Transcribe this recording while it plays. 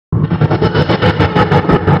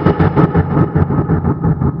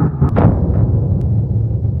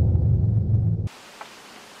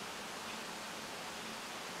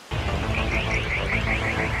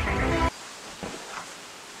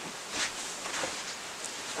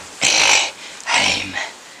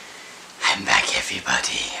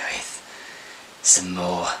some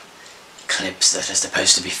more clips that are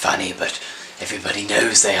supposed to be funny, but everybody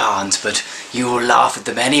knows they aren't, but you will laugh at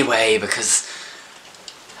them anyway because...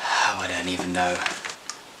 oh, I don't even know.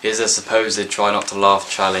 Here's a supposed Try Not to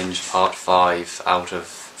Laugh challenge part 5 out of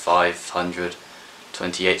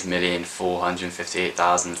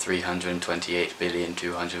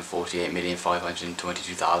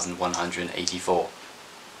 528,458,328,248,522,184.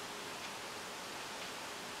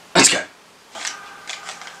 Let's go!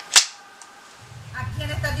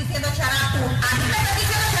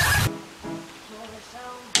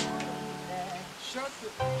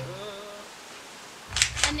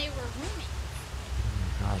 And they were roommates.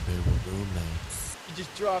 God, they were roommates. You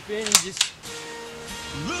just drop in and just...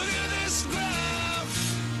 look at this love.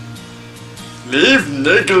 Leave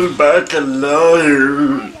Nickelback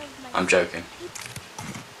alone! I'm joking.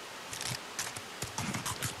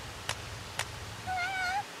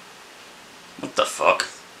 What the fuck?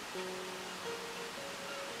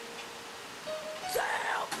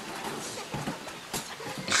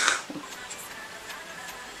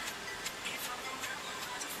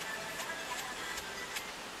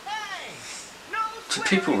 Do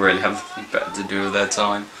people really have nothing better to do with their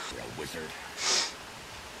time? You're a wizard.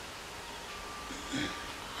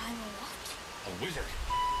 I'm a what? A wizard.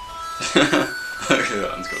 Okay,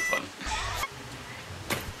 that one's got fun.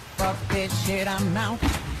 Fuck this shit, I'm out.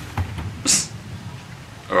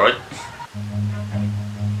 Alright.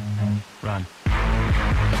 Run.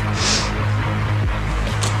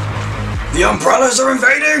 The umbrellas are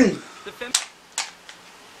invading!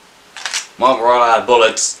 My umbrella had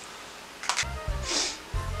bullets.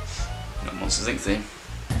 No Monsters Inc. theme.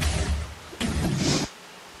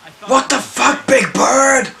 What the fuck, Big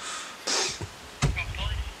Bird?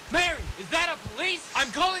 Mary, is that a police?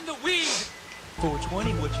 I'm calling the weed.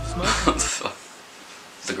 420, what you What smoking? the fuck?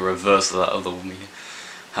 It's like a reverse of that other one we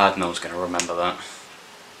had. No one's gonna remember that.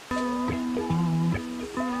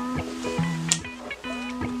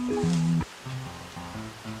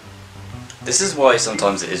 This is why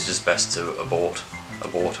sometimes it is just best to abort a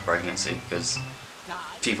pregnancy, because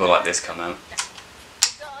people like this come out.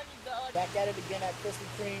 Back at it again at Krispy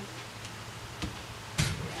Kreme.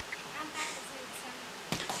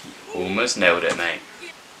 Almost nailed it, mate.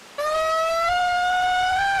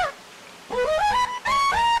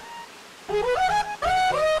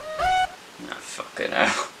 Nah, fucking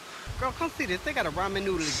hell. Girl, come see this. They got a ramen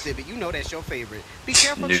noodle exhibit. You know that's your favorite. Be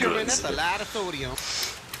careful, Noodle children. That's a exhibit. lot of sodium.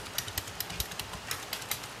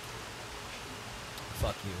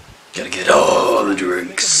 Fuck you. Gotta get all the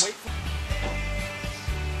drinks.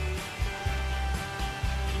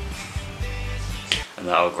 And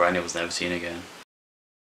that old granny was never seen again.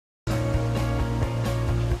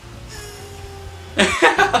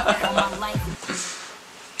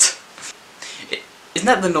 Isn't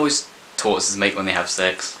that the noise tortoises make when they have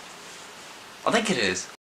sex? I think it is.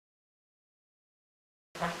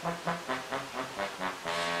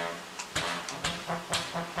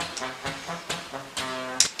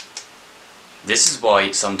 This is why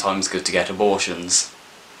it's sometimes good to get abortions.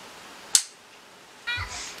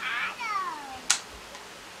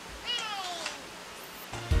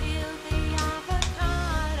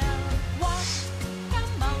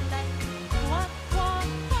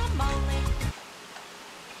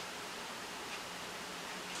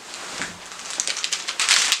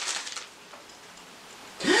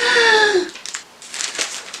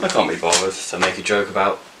 I can't be bothered to make a joke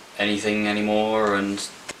about anything anymore, and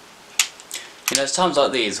you know, it's times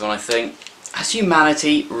like these when I think, has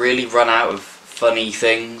humanity really run out of funny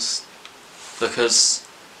things? Because,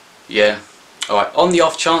 yeah. Alright, on the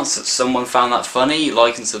off chance that someone found that funny,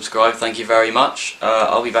 like and subscribe, thank you very much.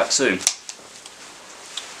 I'll be back soon.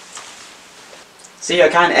 See, I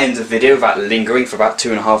can't end the video without lingering for about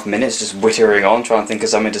 2.5 minutes, just whittering on, trying to think of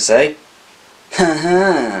something to say.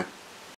 Haha.